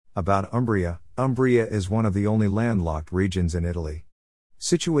About Umbria. Umbria is one of the only landlocked regions in Italy.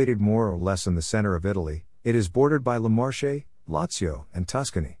 Situated more or less in the center of Italy, it is bordered by Le Marche, Lazio, and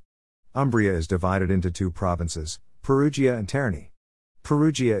Tuscany. Umbria is divided into two provinces, Perugia and Terni.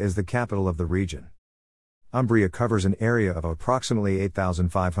 Perugia is the capital of the region. Umbria covers an area of approximately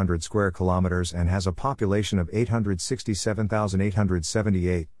 8,500 square kilometers and has a population of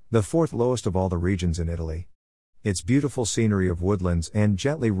 867,878, the fourth lowest of all the regions in Italy. Its beautiful scenery of woodlands and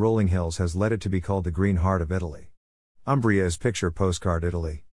gently rolling hills has led it to be called the Green Heart of Italy. Umbria is picture postcard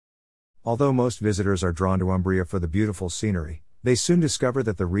Italy. Although most visitors are drawn to Umbria for the beautiful scenery, they soon discover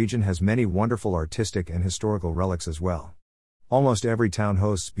that the region has many wonderful artistic and historical relics as well. Almost every town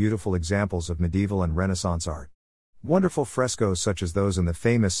hosts beautiful examples of medieval and Renaissance art. Wonderful frescoes such as those in the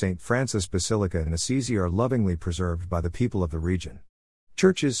famous St. Francis Basilica in Assisi are lovingly preserved by the people of the region.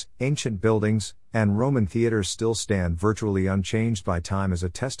 Churches, ancient buildings, and Roman theaters still stand virtually unchanged by time as a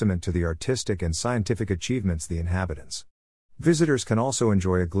testament to the artistic and scientific achievements of the inhabitants. Visitors can also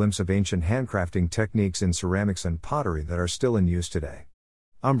enjoy a glimpse of ancient handcrafting techniques in ceramics and pottery that are still in use today.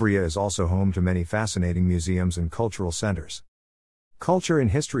 Umbria is also home to many fascinating museums and cultural centers. Culture and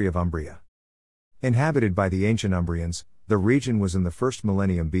history of Umbria. Inhabited by the ancient Umbrians, the region was in the 1st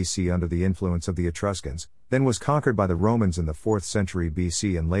millennium BC under the influence of the Etruscans, then was conquered by the Romans in the 4th century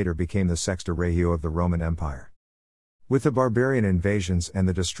BC and later became the Sexta Regio of the Roman Empire. With the barbarian invasions and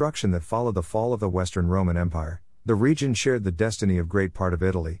the destruction that followed the fall of the Western Roman Empire, the region shared the destiny of great part of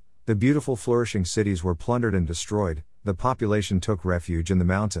Italy. The beautiful flourishing cities were plundered and destroyed, the population took refuge in the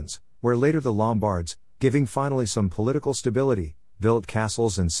mountains, where later the Lombards, giving finally some political stability, built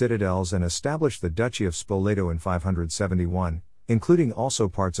castles and citadels and established the Duchy of Spoleto in 571, including also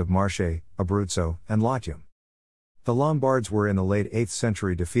parts of Marche, Abruzzo, and Latium. The Lombards were in the late 8th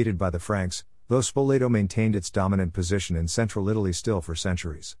century defeated by the Franks, though Spoleto maintained its dominant position in central Italy still for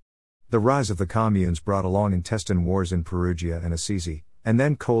centuries. The rise of the communes brought along intestine wars in Perugia and Assisi, and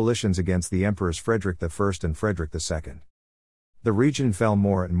then coalitions against the emperors Frederick I and Frederick II. The region fell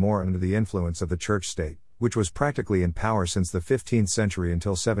more and more under the influence of the church-state, which was practically in power since the 15th century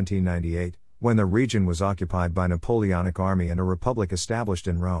until 1798, when the region was occupied by a Napoleonic army and a republic established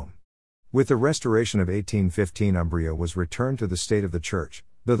in Rome. With the restoration of 1815, Umbria was returned to the state of the Church,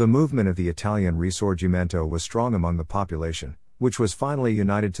 though the movement of the Italian Risorgimento was strong among the population, which was finally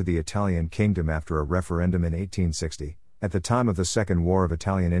united to the Italian kingdom after a referendum in 1860, at the time of the Second War of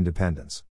Italian Independence.